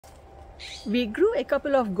We grew a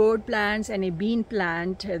couple of gourd plants and a bean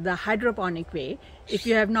plant the hydroponic way. If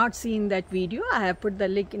you have not seen that video, I have put the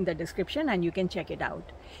link in the description and you can check it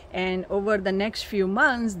out. And over the next few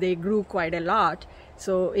months, they grew quite a lot.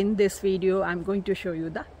 So in this video, I'm going to show you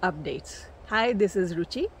the updates. Hi, this is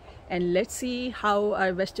Ruchi, and let's see how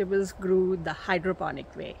our vegetables grew the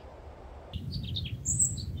hydroponic way.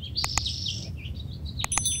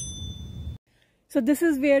 So this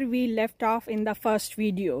is where we left off in the first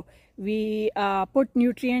video. We put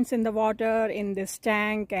nutrients in the water in this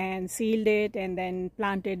tank and sealed it and then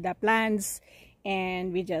planted the plants,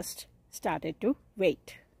 and we just started to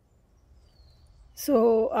wait.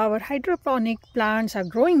 So our hydroponic plants are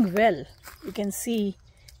growing well. You can see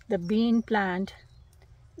the bean plant,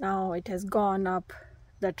 now it has gone up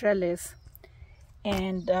the trellis,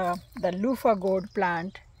 and the luffa gourd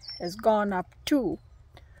plant has gone up too.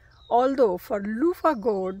 Although for luffa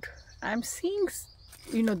gourd, I'm seeing,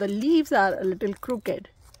 the leaves are a little crooked.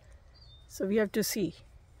 So we have to see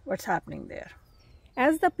what's happening there.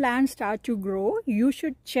 As the plants start to grow, you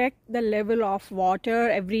should check the level of water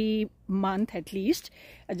every month at least.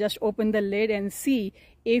 Just open the lid and see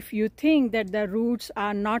if you think that the roots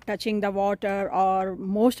are not touching the water, or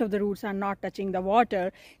most of the roots are not touching the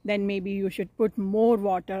water, then maybe you should put more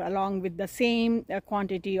water along with the same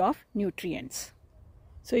quantity of nutrients.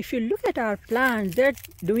 So if you look at our plants, they're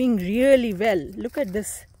doing really well. Look at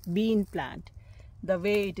this bean plant, the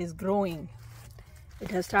way it is growing.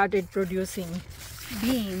 It has started producing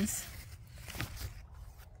beans.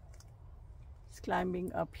 It's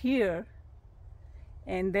climbing up here.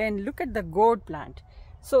 And then look at the gourd plant.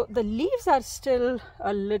 So the leaves are still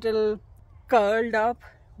a little curled up,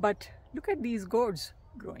 but look at these gourds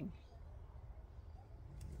growing.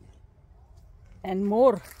 And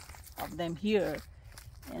more of them here.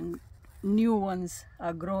 And new ones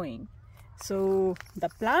are growing. So the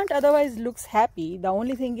plant otherwise looks happy. The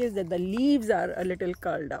only thing is that the leaves are a little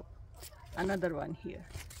curled up. Another one here.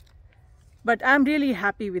 But I'm really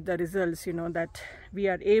happy with the results, that we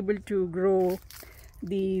are able to grow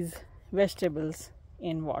these vegetables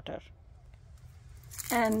in water.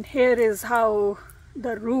 And here is how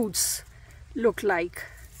the roots look like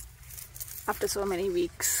after so many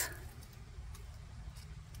weeks.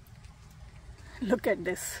 Look at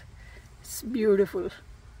this, it's beautiful.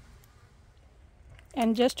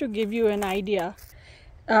 And just to give you an idea,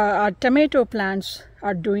 our tomato plants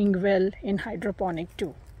are doing well in hydroponic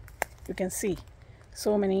too. You can see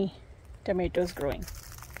so many tomatoes growing.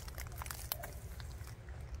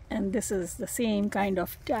 And this is the same kind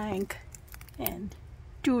of tank and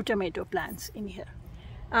 2 tomato plants in here.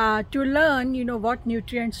 To learn, what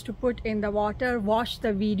nutrients to put in the water, watch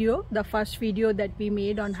the video, the first video that we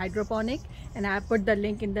made on hydroponic, and I put the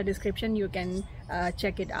link in the description. You can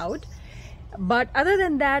check it out. But other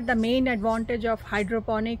than that, the main advantage of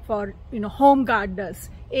hydroponic for home gardeners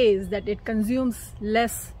is that it consumes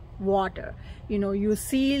less water. You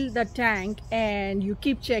seal the tank and you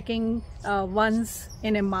keep checking once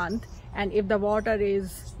in a month, and if the water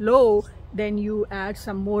is low, then you add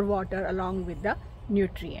some more water along with the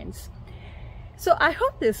nutrients. So I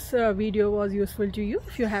hope this video was useful to you.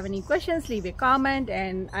 If you have any questions, leave a comment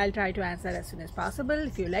and I'll try to answer as soon as possible.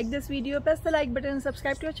 If you like this video, press the like button,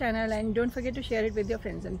 subscribe to our channel, and don't forget to share it with your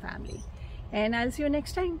friends and family. And I'll see you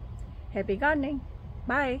next time. Happy gardening.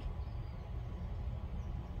 Bye.